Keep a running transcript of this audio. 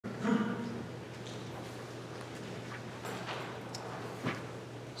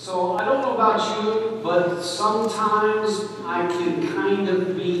So I don't know about you, but sometimes I can kind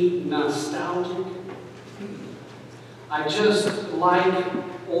of be nostalgic. I just like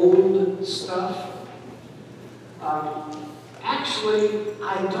old stuff. Actually,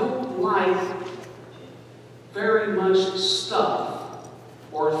 I don't like very much stuff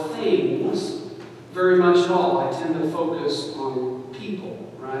or things very much at all. I tend to focus on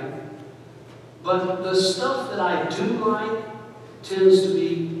people, right? But the stuff that I do like tends to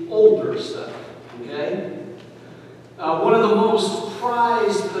be older stuff, okay? One of the most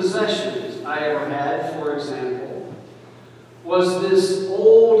prized possessions I ever had, for example, was this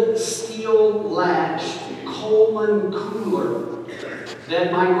old steel latch Coleman cooler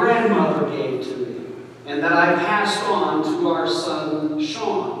that my grandmother gave to me and that I passed on to our son,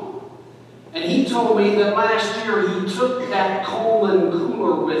 Sean. And he told me that last year he took that Coleman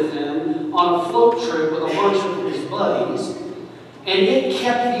cooler with him on a float trip with a bunch of his buddies, and it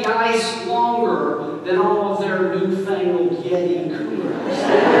kept the ice longer than all of their newfangled Yeti coolers.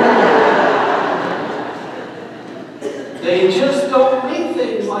 They just don't make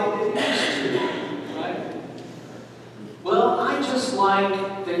things like they used to, right? Well, I just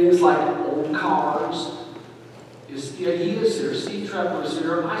like things like old cars. He is here, Steve Trepper is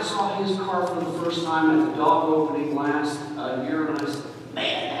here. I saw his car for the first time at the dog opening last year, and I said,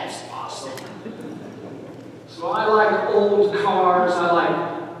 man, that's awesome. So I like old cars, I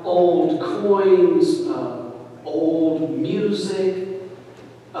like old coins, old music,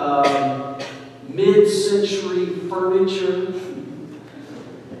 mid-century furniture,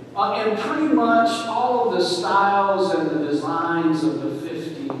 and pretty much all of the styles and the designs of the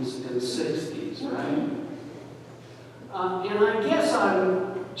 50s and 60s, right? And I guess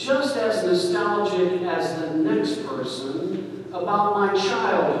I'm just as nostalgic as the next person about my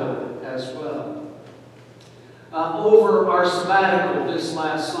childhood as well. Over our sabbatical this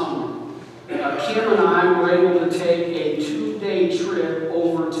last summer, Kim and I were able to take a 2-day trip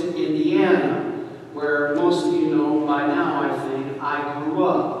over to Indiana, where most of you know by now, I think, I grew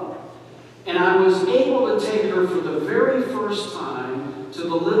up. And I was able to take her for the very first time to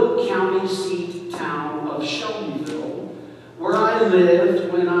the little county seat town of Shelbyville, where I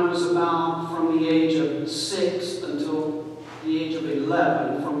lived when I was about from the age of 6 until the age of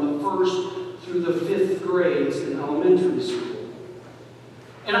 11, from the 1st through the 5th grades in elementary school.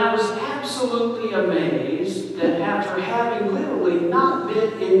 And I was absolutely amazed that after having literally not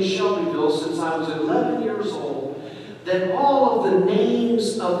been in Shelbyville since I was 11 years old, that all of the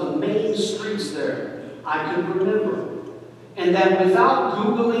names of the main streets there I could remember. And that without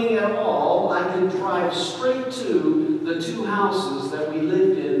Googling at all, I could drive straight to the 2 houses that we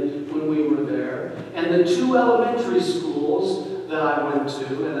lived in when we were there, and the 2 elementary schools that I went to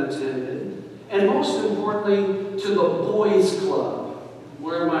and attended, and most importantly, to the boys' club,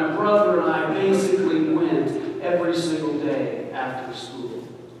 where my brother and I basically went every single day after school.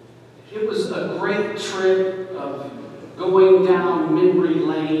 It was a great trip of going down memory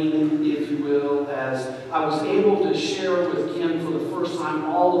lane, if you will, as I was able to share with Kim for the first time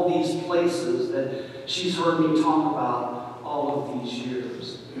all of these places that she's heard me talk about all of these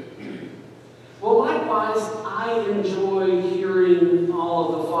years. Well, likewise, I enjoy hearing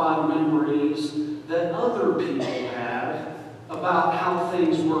all of the fond memories that other people have about how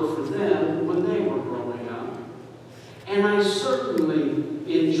things were for them when they were growing up. And I certainly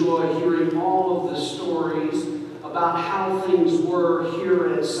enjoy hearing all of the stories about how things were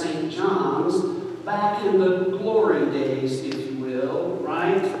here at St. John's back in the glory days, if you will,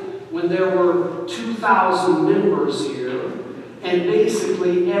 right? When there were 2,000 members here, and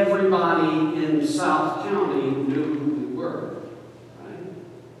basically everybody in South County knew who we were, right?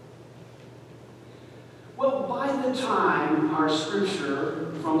 Well, by the time our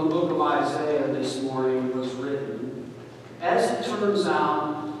scripture from the book of Isaiah this morning was written, as it turns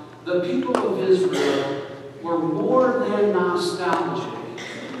out, the people of Israel were more than nostalgic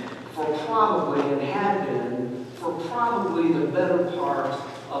for probably, and had been, for probably the better part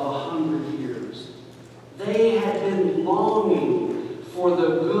of 100 years. They had been longing for the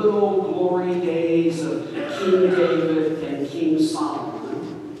good old glory days of King David and King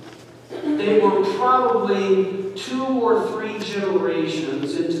Solomon. They were probably 2 or 3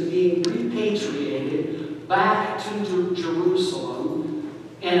 generations into being repatriated back to Jerusalem,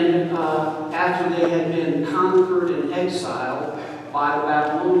 and after they had been conquered and exiled by the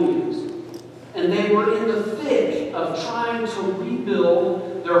Babylonians. And they were in the thick of trying to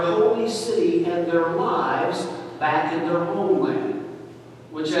rebuild their holy city and their lives back in their homeland,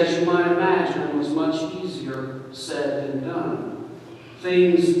 which, as you might imagine, was much easier said than done.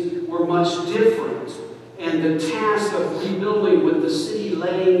 Things were much different and the task of rebuilding with the city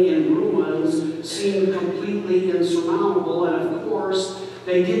laying in ruins seemed completely insurmountable. And of course,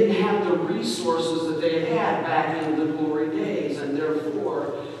 they didn't have the resources that they had had back in the glory days, and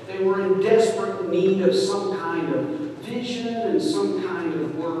therefore they were in desperate need of some kind of vision and some kind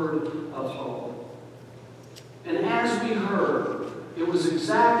of word of hope. And as we heard, it was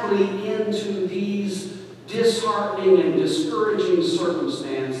exactly into these disheartening and discouraging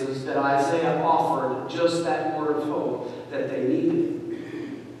circumstances that Isaiah offered just that word of hope that they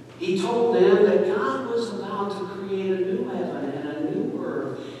needed. He told them that God was about to create a new heaven and a new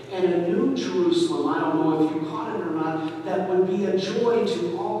earth and a new Jerusalem. I don't know if you caught it or not, that would be a joy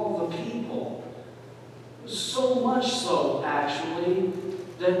to all the people. So much so, actually,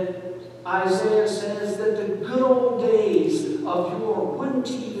 that Isaiah says that the good old days of yore wouldn't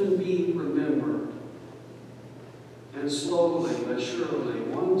even be remembered. And slowly but surely,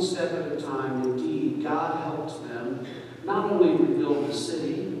 one step at a time, indeed, God helped them not only rebuild the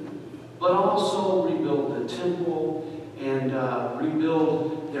city, but also rebuild the temple and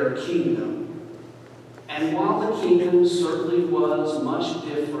rebuild their kingdom. And while the kingdom certainly was much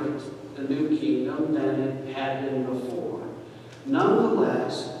different, the new kingdom, than it had been before,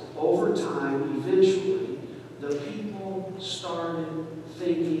 nonetheless, over time, eventually, the people started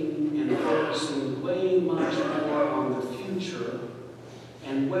thinking and focusing way much more on the future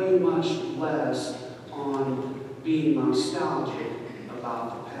and way much less on being nostalgic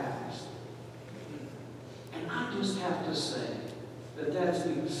about the past. And I just have to say that that's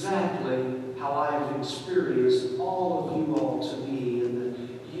exactly how I've experienced all of you all to be in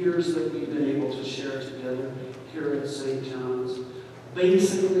the years that we've been able to share together here at St. John's.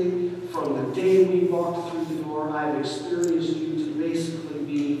 Basically, from the day we walked through the door, I've experienced you to basically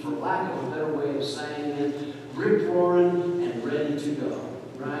be, for lack of a better way of saying it, rip-roaring and ready to go,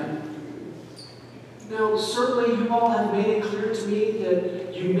 right? Now, certainly you all have made it clear to me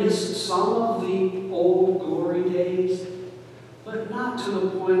that you missed some of the old glory days, but not to the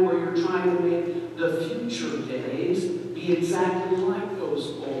point where you're trying to make the future days be exactly like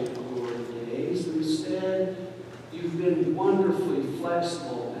those old glory days. Instead, you've been wonderfully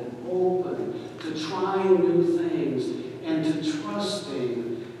flexible and open to trying new things and to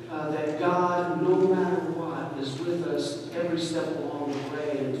trusting that God, no matter what, is with us every step along the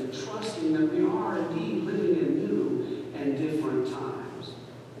way, and to trusting that we are indeed living in new and different times.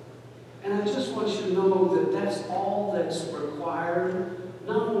 And I just want you to know that that's all that's required,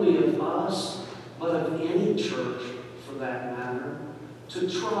 not only of us, but of any church, for that matter, to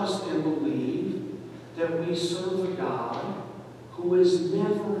trust and believe that we serve a God who is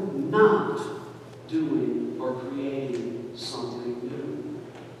never not doing or creating something new.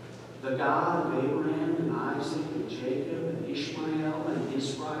 The God of Abraham and Isaac and Jacob and Ishmael and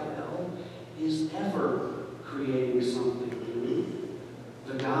Israel is ever creating something new.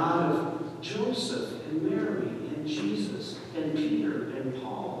 The God of Joseph and Mary and Jesus and Peter and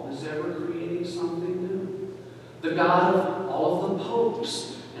Paul is ever creating something new. The God of all of the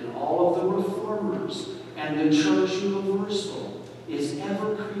popes and all of the reformers and the Church Universal is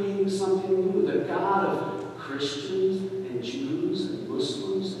ever creating something new. The God of Christians and Jews and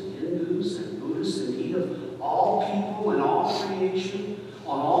Muslims and Hindus and Buddhists, indeed of all people and all creation,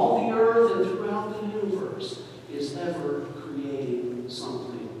 on all the earth and throughout the universe, is ever creating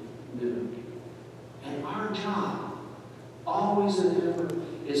something new. And our job, always and ever,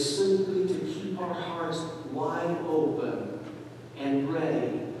 is simply to keep our hearts wide open and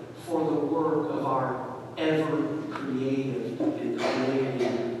ready for the work of our ever-creative and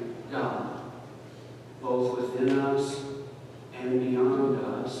creating God, both within us and beyond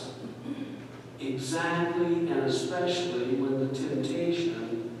us, exactly and especially when the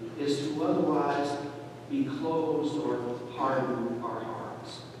temptation is to otherwise be closed or harden our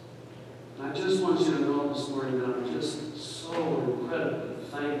hearts. And I just want you to know this morning that I'm just so incredibly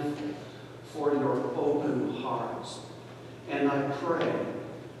thankful for your open hearts. And I pray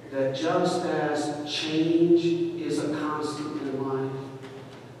that just as change is a constant in life,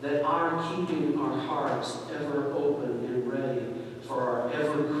 that our keeping our hearts ever open and ready for our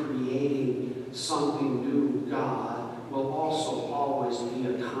ever creating something new God will also always be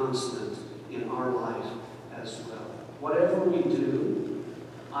a constant in our life as well. Whatever we do,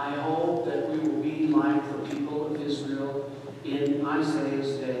 I hope that we will be like the people of Israel in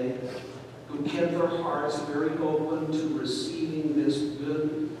Isaiah's day, who kept their hearts very open to receiving this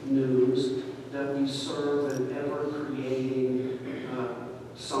good news that we serve an ever-creating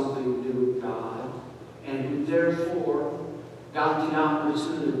something new God, and who therefore got the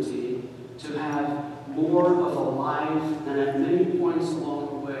opportunity to have more of a life than at many points along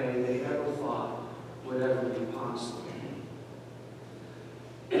the way they ever thought would ever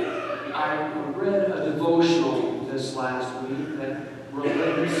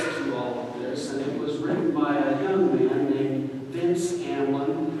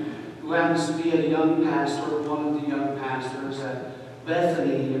Hamlin, who happens to be a young pastor, one of the young pastors at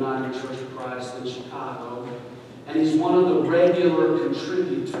Bethany United Church of Christ in Chicago. And he's one of the regular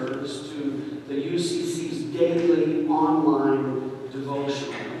contributors to the UCC's daily online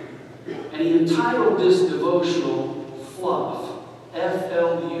devotional. And he entitled this devotional Fluff,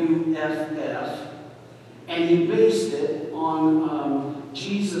 F-L-U-F-F, and he based it on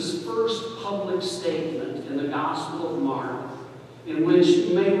Jesus' first public statement in the Gospel of Mark, in which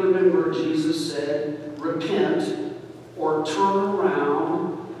you may remember Jesus said, repent or turn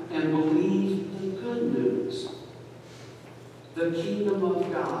around and believe the good news. The kingdom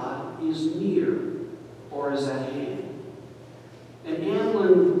of God is near or is at hand. And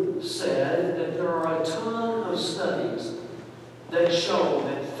Hamlin said that there are a ton of studies that show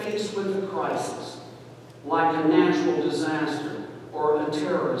that faced with a crisis, like a natural disaster or a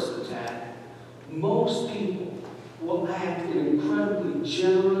terrorist attack, most people will act in incredibly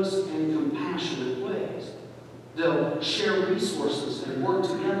generous and compassionate ways. They'll share resources and work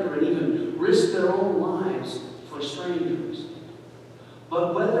together and even risk their own lives for strangers.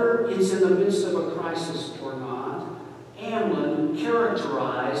 But whether it's in the midst of a crisis or not, Hamlin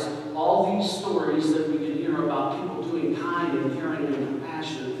characterized all these stories that we can hear about people doing kind and caring and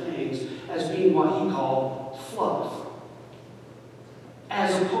compassionate things as being what he called fluff,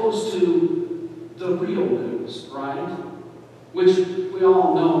 as opposed to the real news, right? Which we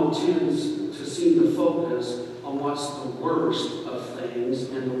all know tends to seem to focus on what's the worst of things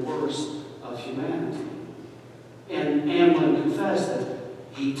and the worst of humanity. And Hamlin confessed that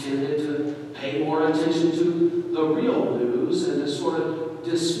he tended to pay more attention to the real news and to sort of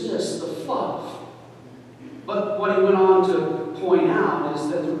dismiss the fluff. But what he went on to point out is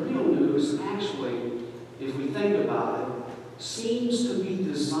that the real news actually, if we think about it, seems to be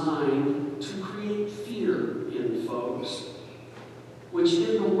designed to create fear in folks, which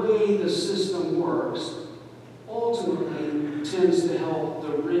in the way the system works, ultimately tends to help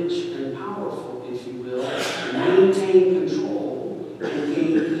the rich and powerful, if you will, maintain control and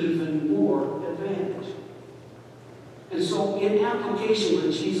gain even more advantage. And so in application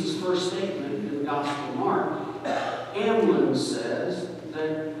with Jesus' first statement in the Gospel of Mark, Hamlin says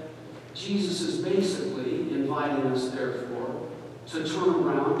that Jesus is basically inviting us, therefore, to turn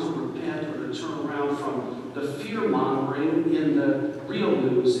around, to repent, or to turn around from the fear-mongering in the real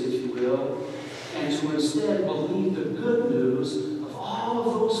news, if you will, and to instead believe the good news of all of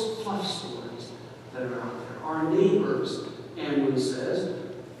those fluff stories that are out there. Our neighbors, Hamlin says,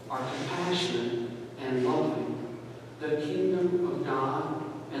 are compassionate and loving. The kingdom of God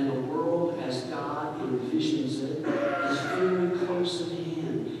and the world as God envisions it is very close at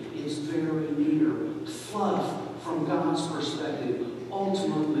hand. It's very near. Fluff, from God's perspective,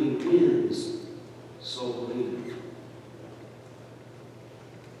 ultimately wins. So believe it.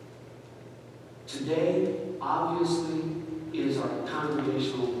 Today, obviously, is our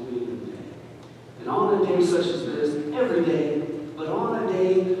congregational meeting day. And on a day such as this, every day, but on a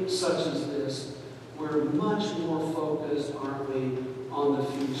day such as this, we're much more focused, aren't we, on the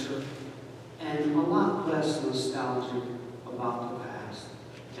future, and a lot less nostalgic about the past.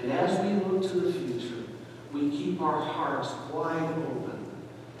 And as we look to the future, we keep our hearts wide open,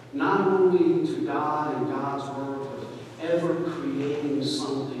 not only to God and God's work of ever creating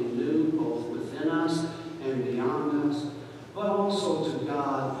something new, both within us and beyond us, but also to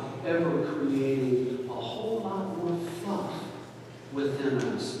God ever creating a whole lot more fluff within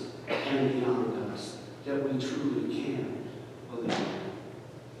us and beyond us that we truly can believe.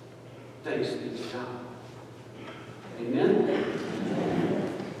 Thanks be to God. Amen.